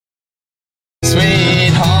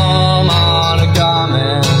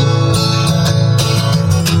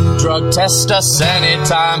test us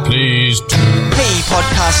anytime, please do. Hey,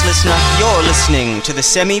 podcast listener, you're listening to the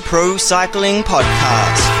Semi-Pro Cycling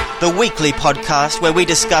Podcast, the weekly podcast where we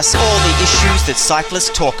discuss all the issues that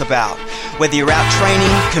cyclists talk about. Whether you're out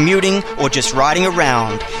training, commuting, or just riding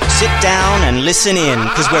around, sit down and listen in,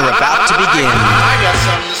 because we're about to begin. I got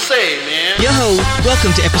something to say, man. Yo-ho!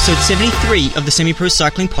 Welcome to episode 73 of the Semi-Pro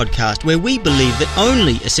Cycling Podcast, where we believe that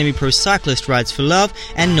only a semi-pro cyclist rides for love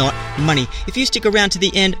and not money. If you stick around to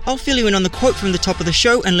the end, I'll fill you in on the quote from the top of the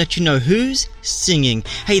show and let you know who's singing.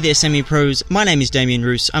 Hey there, semi-pros. My name is Damien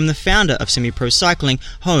Roos. I'm the founder of Semi-Pro Cycling,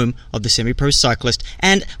 home of the Semi-Pro Cyclist.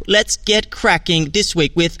 And let's get cracking this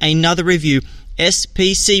week with another review.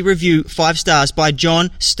 SPC Review, 5 stars by John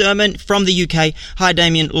Sturman from the UK. Hi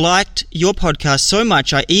Damien, liked your podcast so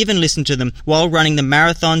much I even listened to them while running the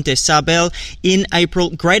Marathon des Sables in April.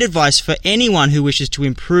 Great advice for anyone who wishes to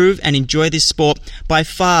improve and enjoy this sport. By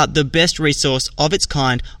far the best resource of its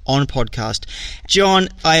kind on podcast. John,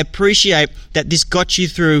 I appreciate that this got you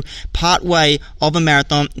through part way of a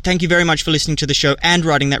marathon. Thank you very much for listening to the show and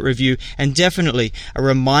writing that review. And definitely a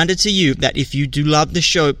reminder to you that if you do love the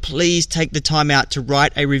show, please take the time out to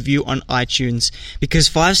write a review on iTunes, because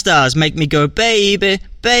 5 stars make me go, baby,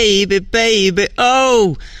 baby, baby,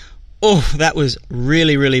 oh, that was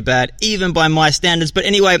really, really bad, even by my standards. But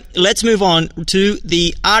anyway, let's move on to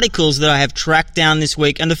the articles that I have tracked down this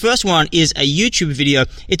week. And the first one is a YouTube video.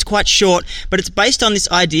 It's quite short, but it's based on this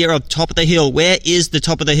idea of top of the hill. Where is the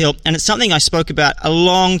top of the hill? And it's something I spoke about a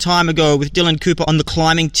long time ago with Dylan Cooper on the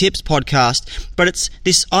Climbing Tips podcast. But it's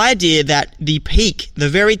this idea that the peak, the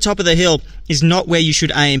very top of the hill, is not where you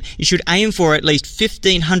should aim. You should aim for at least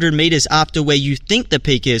 1,500 meters after where you think the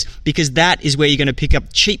peak is, because that is where you're going to pick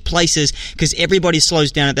up cheap places, because everybody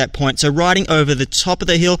slows down at that point. So riding over the top of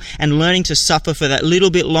the hill and learning to suffer for that little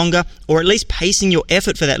bit longer, or at least pacing your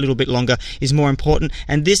effort for that little bit longer, is more important.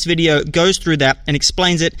 And this video goes through that and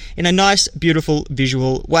explains it in a nice, beautiful,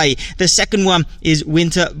 visual way. The second one is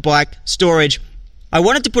winter bike storage. I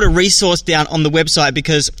wanted to put a resource down on the website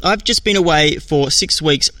because I've just been away for 6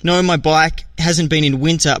 weeks. No, my bike hasn't been in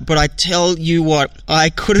winter, but I tell you what,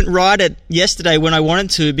 I couldn't ride it yesterday when I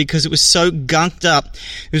wanted to because it was so gunked up.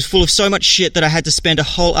 It was full of so much shit that I had to spend a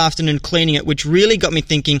whole afternoon cleaning it, which really got me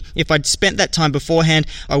thinking if I'd spent that time beforehand,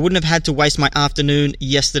 I wouldn't have had to waste my afternoon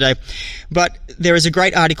yesterday. But there is a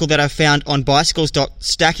great article that I found on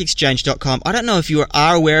bicycles.stackexchange.com. I don't know if you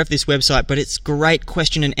are aware of this website, but it's a great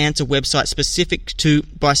question and answer website specific to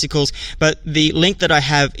bicycles. But the link that I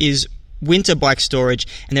have is winter bike storage,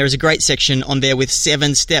 and there is a great section on there with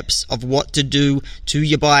 7 steps of what to do to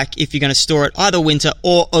your bike if you're going to store it either winter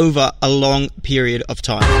or over a long period of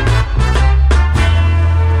time.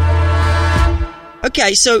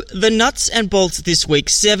 Okay, so the nuts and bolts this week,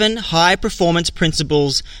 7 high-performance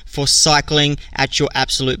principles for cycling at your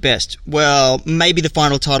absolute best. Well, maybe the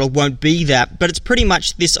final title won't be that, but it's pretty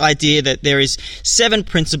much this idea that there is 7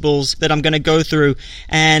 principles that I'm going to go through,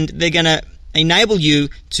 and they're going to enable you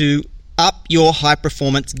to up your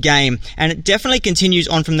high-performance game. And it definitely continues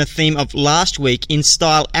on from the theme of last week in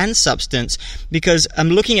style and substance, because I'm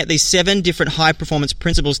looking at these 7 different high-performance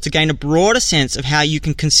principles to gain a broader sense of how you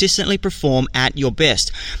can consistently perform at your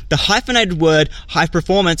best. The hyphenated word high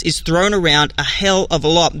performance is thrown around a hell of a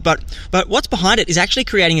lot, but what's behind it is actually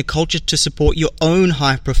creating a culture to support your own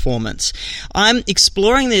high performance. I'm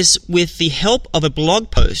exploring this with the help of a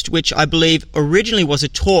blog post, which I believe originally was a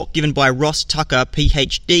talk given by Ross Tucker,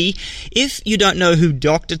 PhD. If you don't know who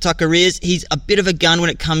Dr. Tucker is, he's a bit of a gun when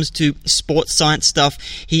it comes to sports science stuff.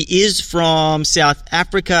 He is from South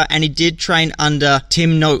Africa and he did train under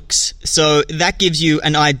Tim Noakes. So that gives you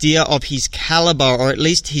an idea of his caliber, or at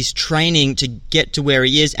least his training to get to where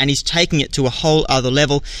he is, and he's taking it to a whole other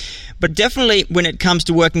level. But definitely when it comes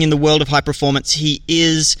to working in the world of high performance, he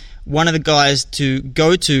is one of the guys to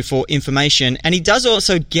go to for information, and he does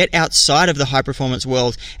also get outside of the high performance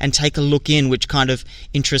world and take a look in, which kind of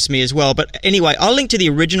interests me as well. But anyway, I'll link to the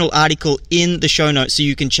original article in the show notes so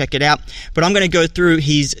you can check it out, but I'm going to go through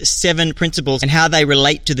his 7 principles and how they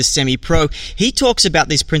relate to the semi-pro. He talks about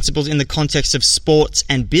these principles in the context of sports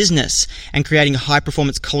and business and creating a high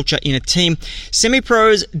performance culture in a team.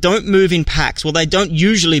 Semi-pros don't move in packs. Well, they don't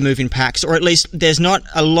usually move in packs, or at least there's not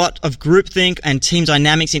a lot of groupthink and team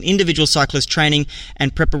dynamics in individual cyclist training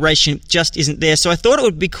and preparation just isn't there. So I thought it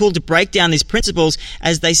would be cool to break down these principles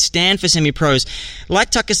as they stand for semi-pros. Like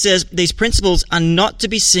Tucker says, these principles are not to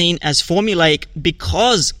be seen as formulaic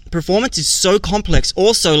because performance is so complex.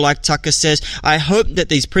 Also, like Tucker says, I hope that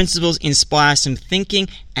these principles inspire some thinking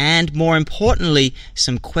and more importantly,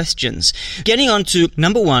 some questions. Getting on to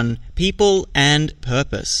number 1, people and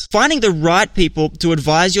purpose. Finding the right people to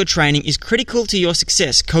advise your training is critical to your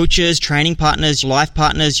success. Coaches, training partners, life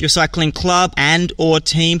partners, your cycling club and or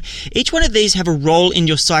team. Each one of these have a role in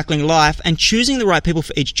your cycling life, and choosing the right people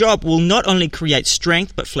for each job will not only create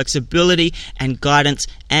strength, but flexibility and guidance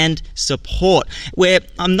and support. Where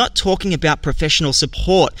I'm not talking about professional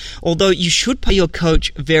support, although you should pay your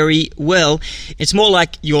coach very well. It's more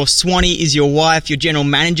like your Swanee is your wife, your general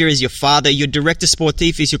manager is your father, your director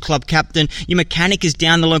sportif is your club captain, your mechanic is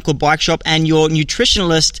down the local bike shop, and your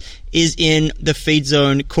nutritionalist is in the Feed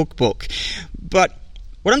Zone cookbook. But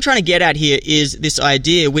what I'm trying to get at here is this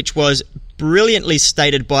idea, which was brilliantly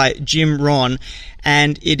stated by Jim Rohn,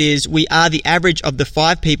 and it is, we are the average of the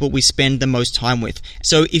 5 people we spend the most time with.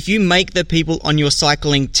 So if you make the people on your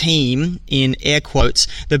cycling team, in air quotes,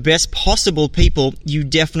 the best possible people, you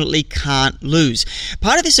definitely can't lose.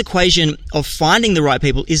 Part of this equation of finding the right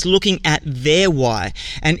people is looking at their why.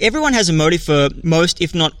 And everyone has a motive for most,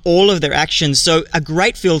 if not all, of their actions. So a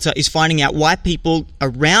great filter is finding out why people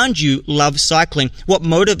around you love cycling, what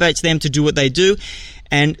motivates them to do what they do.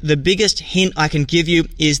 And the biggest hint I can give you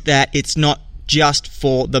is that it's not just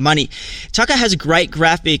for the money. Tucker has a great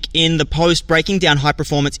graphic in the post breaking down high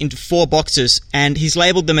performance into 4 boxes, and he's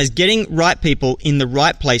labeled them as getting right people in the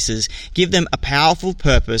right places, give them a powerful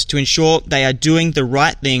purpose to ensure they are doing the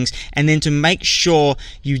right things, and then to make sure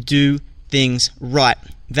you do things right.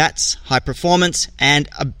 That's high performance, and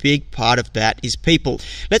a big part of that is people.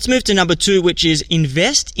 Let's move to number 2, which is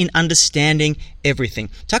invest in understanding everything.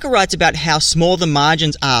 Tucker writes about how small the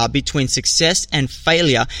margins are between success and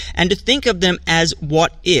failure, and to think of them as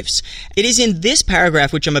what ifs. It is in this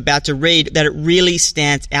paragraph, which I'm about to read, that it really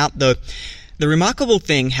stands out though. The remarkable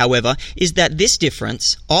thing, however, is that this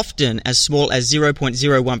difference, often as small as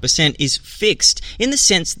 0.01%, is fixed in the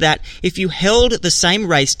sense that if you held the same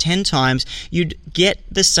race 10 times, you'd get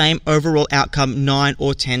the same overall outcome 9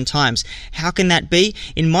 or 10 times. How can that be?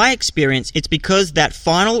 In my experience, it's because that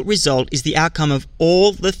final result is the outcome of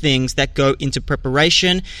all the things that go into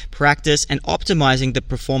preparation, practice, and optimizing the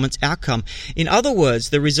performance outcome. In other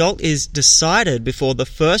words, the result is decided before the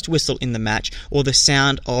first whistle in the match or the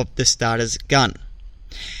sound of the starter's gun.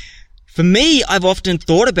 For me, I've often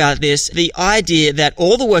thought about this, the idea that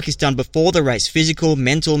all the work is done before the race, physical,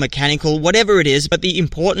 mental, mechanical, whatever it is, but the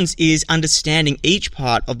importance is understanding each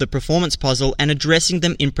part of the performance puzzle and addressing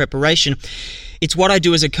them in preparation. It's what I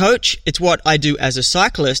do as a coach, it's what I do as a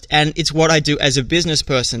cyclist, and it's what I do as a business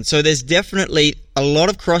person. So there's definitely a lot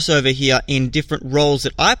of crossover here in different roles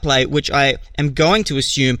that I play, which I am going to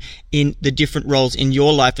assume in the different roles in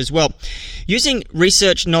your life as well. Using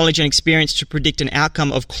research, knowledge, and experience to predict an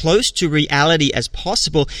outcome of close to reality as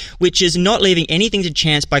possible, which is not leaving anything to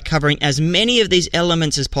chance by covering as many of these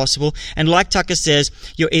elements as possible. And like Tucker says,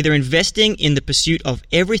 you're either investing in the pursuit of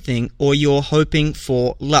everything or you're hoping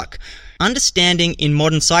for luck. Understanding in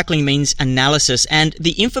modern cycling means analysis, and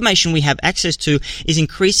the information we have access to is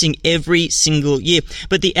increasing every single year.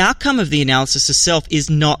 But the outcome of the analysis itself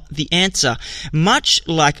is not the answer. Much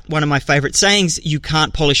like one of my favorite sayings, you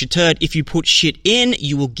can't polish a turd. If you put shit in,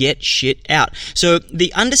 you will get shit out. So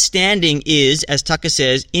the understanding is, as Tucker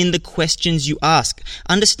says, in the questions you ask.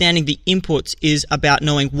 Understanding the inputs is about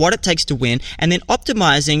knowing what it takes to win and then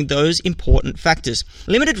optimizing those important factors.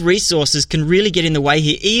 Limited resources can really get in the way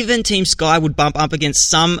here. Even Team Sky would bump up against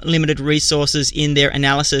some limited resources in their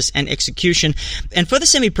analysis and execution. And for the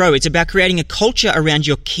semi-pro, it's about creating a culture around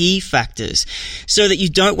your key factors so that you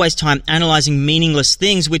don't waste time analyzing meaningless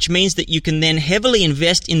things, which means that you can then heavily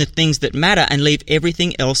invest in the things that matter and leave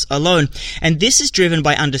everything else alone. And this is driven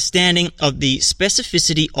by understanding of the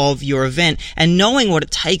specificity of your event and knowing what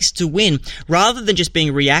it takes to win. Rather than just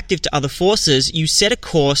being reactive to other forces, you set a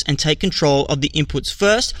course and take control of the inputs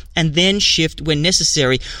first and then shift when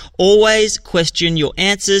necessary. Always question your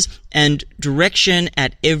answers and direction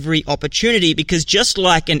at every opportunity, because just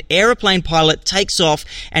like an aeroplane pilot takes off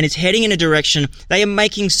and is heading in a direction, they are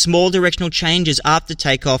making small directional changes after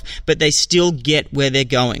takeoff, but they still get where they're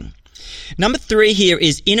going. Number 3 here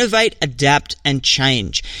is innovate, adapt, and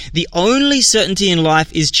change. The only certainty in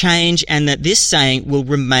life is change, and that this saying will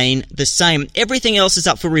remain the same. Everything else is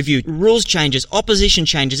up for review. Rules changes, opposition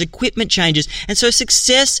changes, equipment changes, and so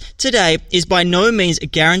success today is by no means a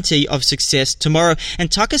guarantee of success tomorrow.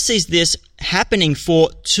 And Tucker sees this happening for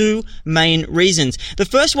 2 main reasons. The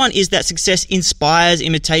first one is that success inspires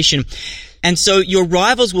imitation. And so your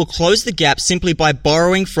rivals will close the gap simply by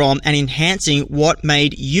borrowing from and enhancing what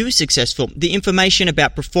made you successful. The information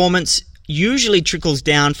about performance usually trickles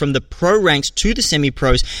down from the pro ranks to the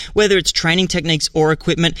semi-pros, whether it's training techniques or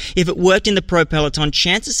equipment. If it worked in the pro peloton,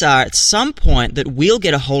 chances are at some point that we'll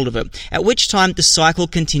get a hold of it, at which time the cycle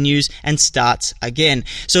continues and starts again.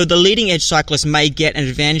 So the leading edge cyclist may get an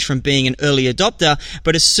advantage from being an early adopter,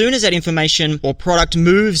 but as soon as that information or product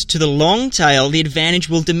moves to the long tail, the advantage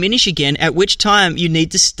will diminish again, at which time you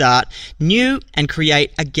need to start new and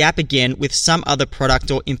create a gap again with some other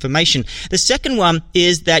product or information. The second one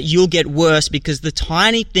is that you'll get worse because the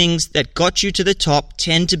tiny things that got you to the top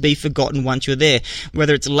tend to be forgotten once you're there.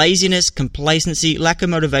 Whether it's laziness, complacency, lack of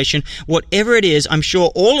motivation, whatever it is, I'm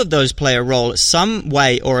sure all of those play a role some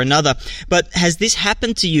way or another. But has this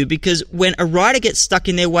happened to you? Because when a rider gets stuck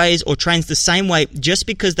in their ways or trains the same way just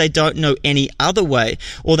because they don't know any other way,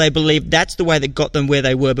 or they believe that's the way that got them where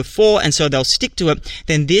they were before and so they'll stick to it,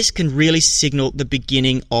 then this can really signal the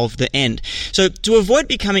beginning of the end. So to avoid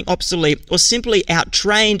becoming obsolete or simply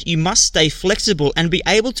out-trained, you must stay flexible and be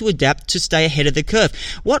able to adapt to stay ahead of the curve.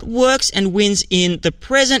 What works and wins in the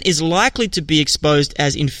present is likely to be exposed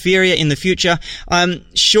as inferior in the future. I'm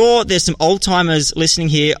sure there's some old-timers listening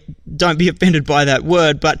here. Don't be offended by that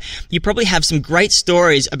word, but you probably have some great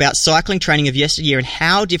stories about cycling training of yesteryear and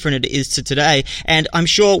how different it is to today, and I'm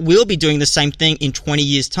sure we'll be doing the same thing in 20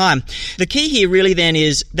 years' time. The key here really then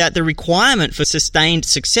is that the requirement for sustained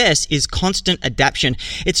success is constant adaptation.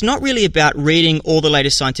 It's not really about reading all the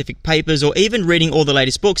latest scientific papers or even reading all the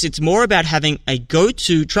latest books. It's more about having a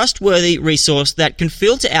go-to, trustworthy resource that can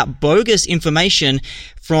filter out bogus information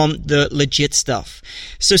from the legit stuff.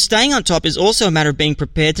 So staying on top is also a matter of being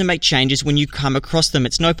prepared to make changes when you come across them.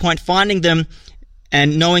 It's no point finding them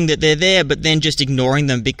and knowing that they're there, but then just ignoring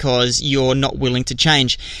them because you're not willing to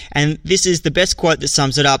change. And this is the best quote that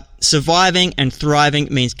sums it up. Surviving and thriving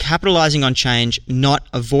means capitalizing on change, not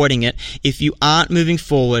avoiding it. If you aren't moving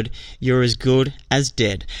forward, you're as good as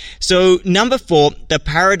dead. So number 4, the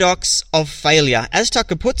paradox of failure. As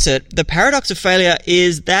Tucker puts it, the paradox of failure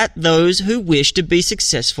is that those who wish to be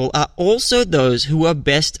successful are also those who are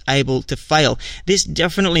best able to fail. This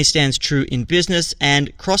definitely stands true in business,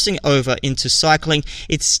 and crossing over into cycling,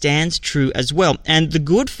 it stands true as well. And the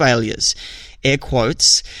good failures, air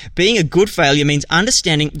quotes, being a good failure means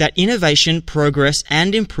understanding that innovation, progress,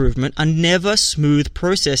 and improvement are never smooth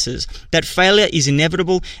processes, that failure is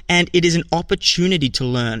inevitable, and it is an opportunity to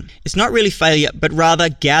learn. It's not really failure, but rather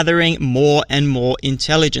gathering more and more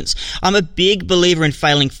intelligence. I'm a big believer in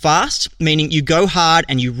failing fast, meaning you go hard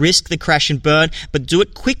and you risk the crash and burn, but do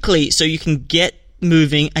it quickly so you can get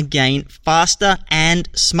moving again faster and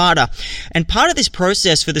smarter. And part of this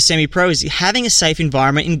process for the semi-pro is having a safe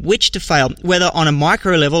environment in which to fail, whether on a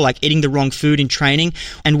micro level like eating the wrong food in training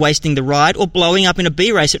and wasting the ride, or blowing up in a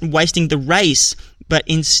B race and wasting the race but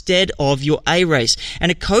instead of your A race.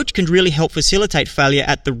 And a coach can really help facilitate failure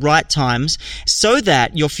at the right times so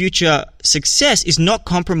that your future success is not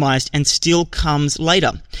compromised and still comes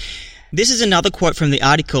later. This is another quote from the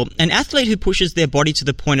article. An athlete who pushes their body to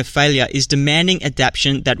the point of failure is demanding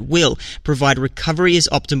adaptation that will provide recovery as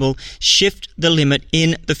optimal, shift the limit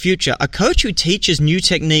in the future. A coach who teaches new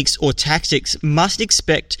techniques or tactics must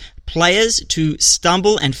expect players to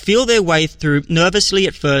stumble and feel their way through nervously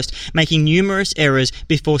at first, making numerous errors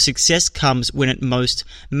before success comes when it most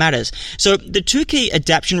matters. So the 2 key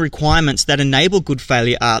adaptation requirements that enable good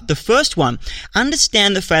failure are: the first one,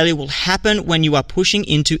 understand that failure will happen when you are pushing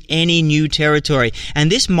into any new territory, and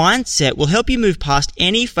this mindset will help you move past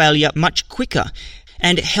any failure much quicker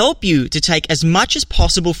and help you to take as much as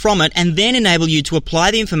possible from it, and then enable you to apply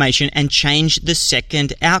the information and change the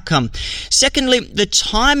second outcome. Secondly, the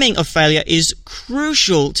timing of failure is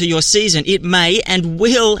crucial to your season. It may and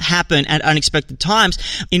will happen at unexpected times,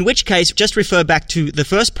 in which case just refer back to the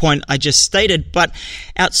first point I just stated. But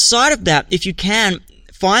outside of that, if you can,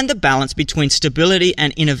 find the balance between stability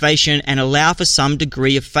and innovation and allow for some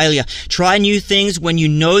degree of failure. Try new things when you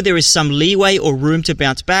know there is some leeway or room to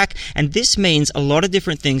bounce back, and this means a lot of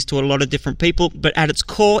different things to a lot of different people, but at its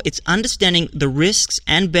core, it's understanding the risks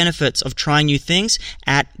and benefits of trying new things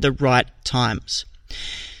at the right times.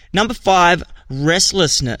 Number 5,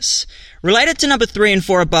 restlessness. Related to number 3 and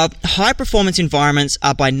 4 above, high-performance environments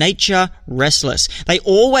are by nature restless. They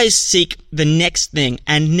always seek the next thing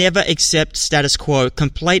and never accept status quo.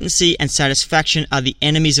 Complacency and satisfaction are the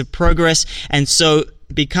enemies of progress, and so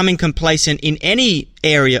becoming complacent in any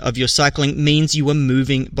area of your cycling means you are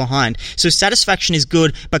moving behind. So satisfaction is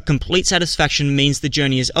good, but complete satisfaction means the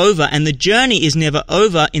journey is over, and the journey is never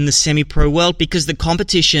over in the semi-pro world because the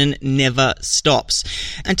competition never stops.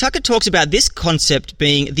 And Tucker talks about this concept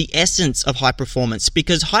being the essence of high performance,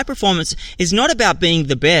 because high performance is not about being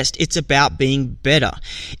the best, it's about being better.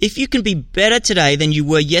 If you can be better today than you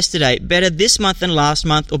were yesterday, better this month than last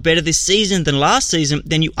month, or better this season than last season,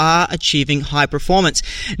 then you are achieving high performance.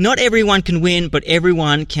 Not everyone can win, but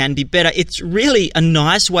everyone can be better. It's really a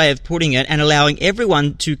nice way of putting it, and allowing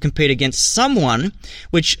everyone to compete against someone,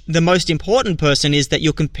 which the most important person is that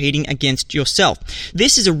you're competing against yourself.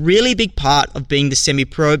 This is a really big part of being the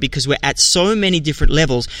semi-pro because we're at so many different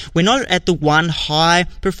levels. We're not at the one high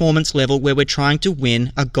performance level where we're trying to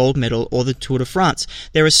win a gold medal or the Tour de France.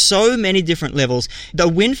 There are so many different levels. The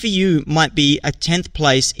win for you might be a 10th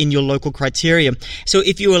place in your local criteria. So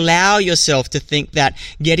if you allow yourself to think that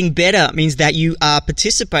getting better means that you are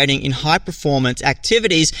participating in high performance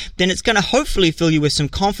activities, then it's going to hopefully fill you with some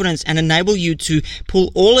confidence and enable you to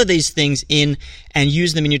pull all of these things in and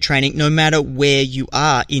use them in your training no matter where you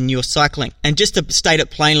are in your cycling. And just to state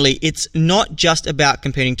it plainly, it's not just about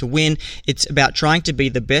competing to win, it's about trying to be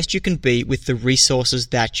the best you can be with the resources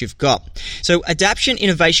that you've got. So adaptation,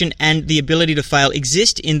 innovation, and the ability to fail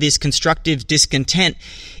exist in this constructive discontent.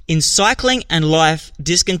 In cycling and life,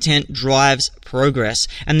 discontent drives progress.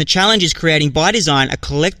 And the challenge is creating by design a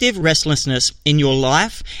collective restlessness in your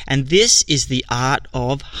life, and this is the art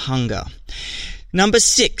of hunger. Number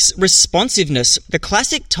 6, responsiveness. The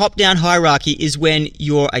classic top-down hierarchy is when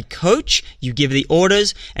you're a coach, you give the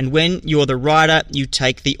orders, and when you're the rider, you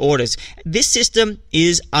take the orders. This system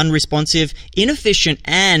is unresponsive, inefficient,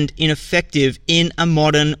 and ineffective in a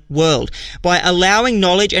modern world. By allowing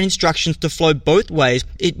knowledge and instructions to flow both ways,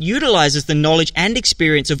 it utilizes the knowledge and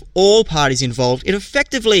experience of all parties involved. It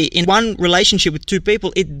effectively, in one relationship with two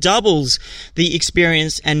people, it doubles the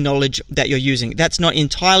experience and knowledge that you're using. That's not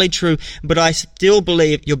entirely true, but I still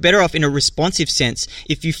believe you're better off in a responsive sense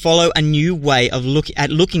if you follow a new way of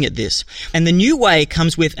looking at this. And the new way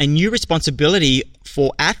comes with a new responsibility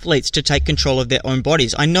for athletes to take control of their own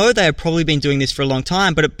bodies. I know they have probably been doing this for a long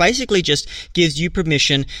time, but it basically just gives you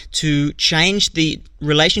permission to change the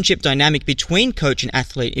relationship dynamic between coach and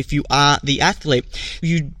athlete. If you are the athlete,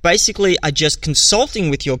 you basically are just consulting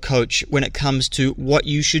with your coach when it comes to what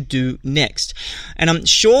you should do next. And I'm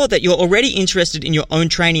sure that you're already interested in your own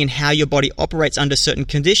training and how your body operates under certain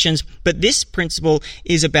conditions, but this principle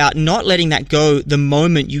is about not letting that go the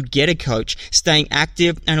moment you get a coach, staying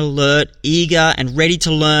active and alert, eager and ready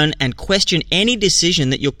to learn and question any decision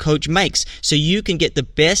that your coach makes so you can get the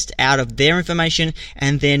best out of their information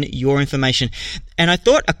and then your information. And I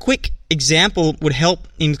thought a quick example would help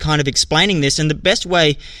in kind of explaining this, and the best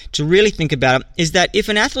way to really think about it is that if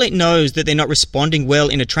an athlete knows that they're not responding well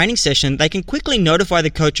in a training session, they can quickly notify the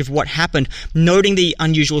coach of what happened, noting the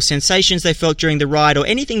unusual sensations they felt during the ride or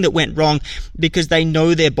anything that went wrong, because they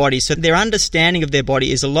know their body. So their understanding of their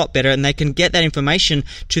body is a lot better, and they can get that information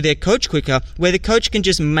to their coach quicker, where the coach can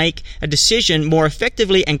just make a decision more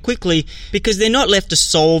effectively and quickly because they're not left to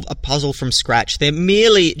solve a puzzle from scratch. They're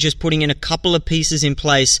merely just putting in a couple of pieces in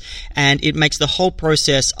place, and it makes the whole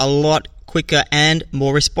process a lot quicker and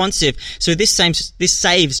more responsive. So this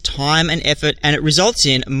saves time and effort, and it results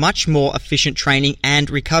in much more efficient training and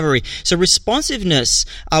recovery. So responsiveness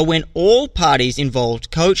are when all parties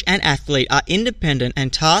involved, coach and athlete, are independent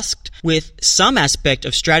and tasked with some aspect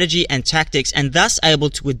of strategy and tactics, and thus able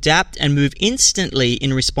to adapt and move instantly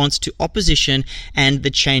in response to opposition and the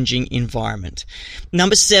changing environment.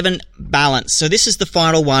 Number 7, balance. So this is the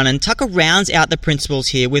final one, and Tucker rounds out the principles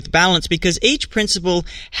here with balance because each principle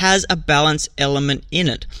has a balance element in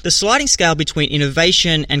it. The sliding scale between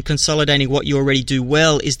innovation and consolidating what you already do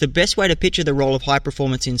well is the best way to picture the role of high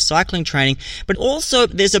performance in cycling training, but also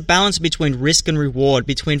there's a balance between risk and reward,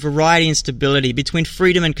 between variety and stability, between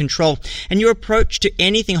freedom and control. And your approach to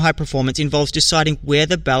anything high performance involves deciding where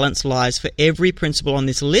the balance lies for every principle on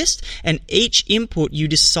this list and each input you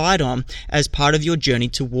decide on as part of your journey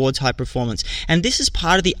towards high performance. And this is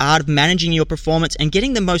part of the art of managing your performance and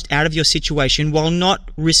getting the most out of your situation while not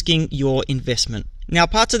risking your investment. Now,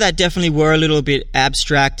 parts of that definitely were a little bit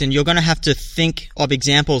abstract, and you're going to have to think of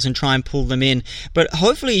examples and try and pull them in. But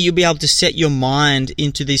hopefully you'll be able to set your mind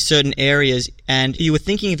into these certain areas, and you were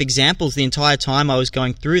thinking of examples the entire time I was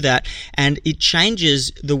going through that, and it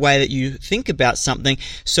changes the way that you think about something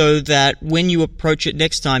so that when you approach it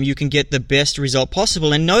next time, you can get the best result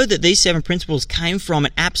possible. And know that these 7 principles came from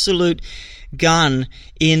an absolute gun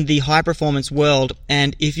in the high performance world,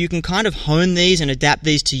 and if you can kind of hone these and adapt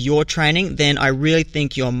these to your training, then I really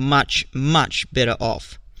think you're much, much better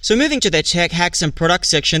off. So moving to their tech hacks and product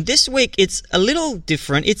section, this week it's a little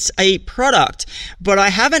different. It's a product, but I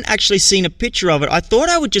haven't actually seen a picture of it. I thought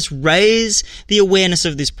I would just raise the awareness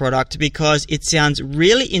of this product because it sounds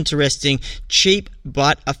really interesting, cheap,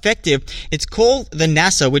 but effective. It's called the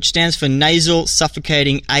NASA, which stands for Nasal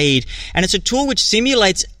Suffocating Aid, and it's a tool which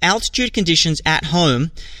simulates altitude conditions at home.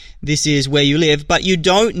 This is where you live, but you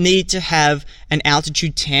don't need to have an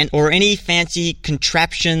altitude tent or any fancy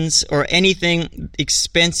contraptions or anything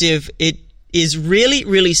expensive. It is really,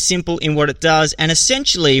 really simple in what it does, and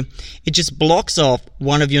essentially it just blocks off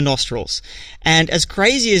one of your nostrils. And as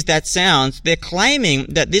crazy as that sounds, they're claiming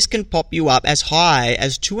that this can pop you up as high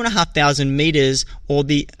as 2,500 meters, or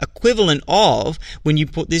the equivalent of when you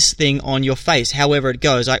put this thing on your face, however it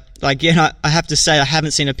goes. I have to say I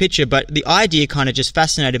haven't seen a picture, but the idea kind of just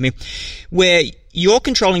fascinated me, where you're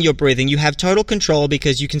controlling your breathing. You have total control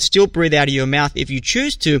because you can still breathe out of your mouth if you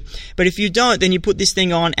choose to. But if you don't, then you put this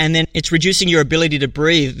thing on and then it's reducing your ability to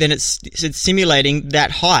breathe. Then it's simulating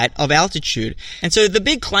that height of altitude. And so the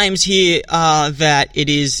big claims here are that it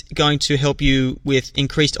is going to help you with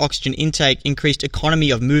increased oxygen intake, increased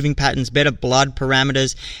economy of moving patterns, better blood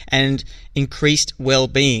parameters, and increased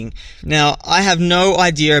well-being. Now, I have no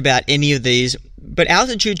idea about any of these, but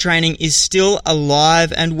altitude training is still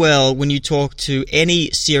alive and well when you talk to any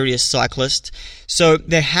serious cyclist. So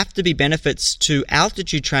there have to be benefits to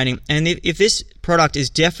altitude training. And if this product is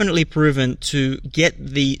definitely proven to get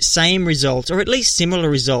the same results, or at least similar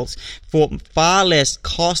results, for far less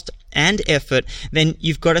cost and effort, then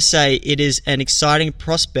you've got to say it is an exciting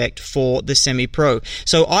prospect for the semi-pro.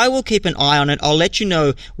 So I will keep an eye on it. I'll let you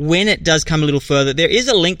know when it does come a little further. There is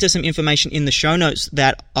a link to some information in the show notes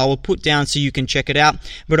that I will put down so you can check it out,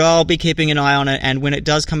 but I'll be keeping an eye on it, and when it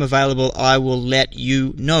does come available, I will let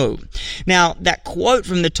you know. Now, that quote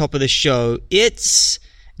from the top of the show, it's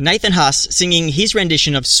Nathan Huss singing his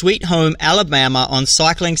rendition of Sweet Home Alabama on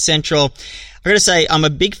Cycling Central. I gotta say, I'm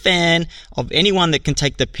a big fan of anyone that can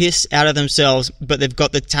take the piss out of themselves, but they've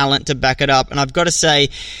got the talent to back it up. And I've got to say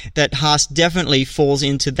that Haas definitely falls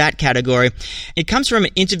into that category. It comes from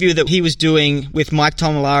an interview that he was doing with Mike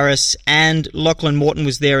Tomalaris, and Lachlan Morton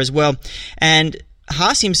was there as well. And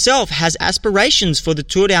Haas himself has aspirations for the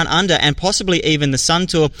Tour Down Under and possibly even the Sun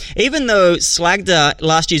Tour, even though Slagda,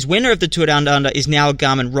 last year's winner of the Tour Down Under, is now a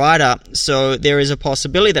Garmin rider. So there is a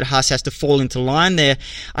possibility that Haas has to fall into line there.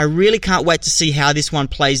 I really can't wait to see how this one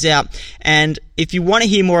plays out. And if you want to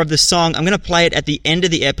hear more of the song, I'm going to play it at the end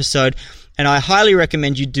of the episode. And I highly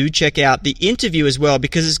recommend you do check out the interview as well,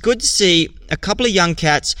 because it's good to see a couple of young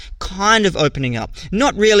cats kind of opening up.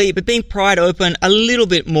 Not really, but being pried open a little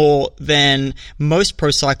bit more than most pro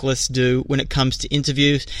cyclists do when it comes to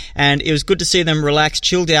interviews. And it was good to see them relaxed,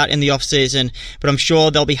 chilled out in the off-season, but I'm sure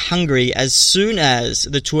they'll be hungry as soon as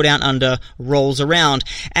the Tour Down Under rolls around.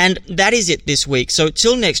 And that is it this week. So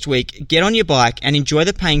till next week, get on your bike and enjoy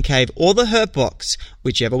the Pain Cave or the Hurt Box,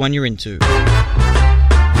 whichever one you're into.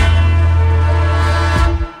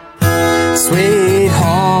 Sweet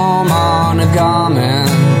home on a Garmin,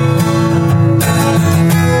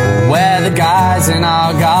 where the guys in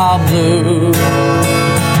Argyle blue.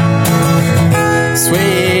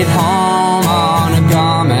 Sweet home on a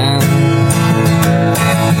Garmin,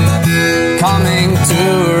 coming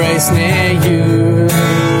to a race near you.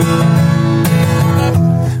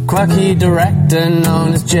 Quirky director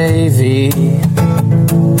known as JV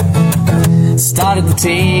started the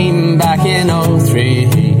team back in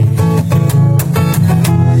 03.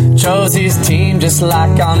 Chose his team just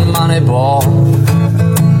like on Moneyball.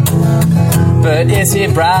 But is he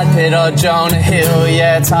Brad Pitt or Jonah Hill?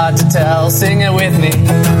 Yeah, it's hard to tell. Sing it with me.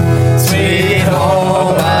 Sweet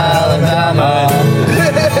home Alabama,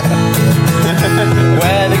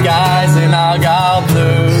 where the guys in Argyle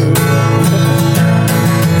blue.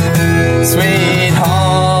 Sweet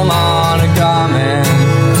home on a Garmin,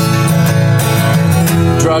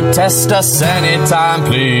 drug test us anytime,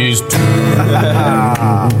 please do.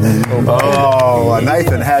 Oh,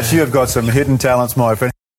 Nathan Hatch, you have got some hidden talents, my friend.